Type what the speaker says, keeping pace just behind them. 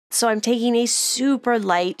So I'm taking a super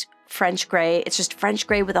light French gray. It's just French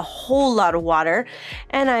gray with a whole lot of water,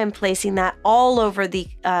 and I am placing that all over the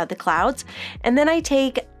clouds. And then I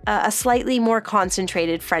take a slightly more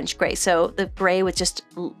concentrated French gray, so the gray with just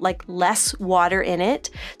like less water in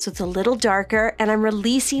it, so it's a little darker, and I'm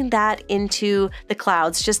releasing that into the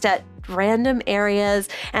clouds just at random areas,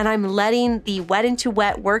 and I'm letting the wet into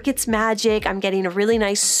wet work its magic. I'm getting a really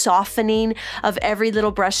nice softening of every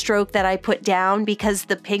little brush stroke that I put down because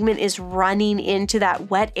the pigment is running into that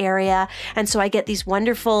wet area, and so I get these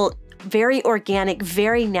wonderful, very organic,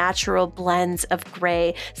 very natural blends of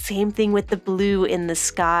gray. Same thing with the blue in the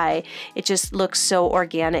sky. It just looks so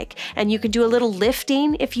organic. And you can do a little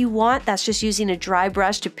lifting if you want. That's just using a dry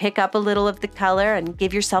brush to pick up a little of the color and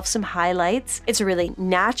give yourself some highlights. It's a really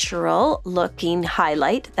natural looking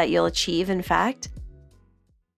highlight that you'll achieve, in fact.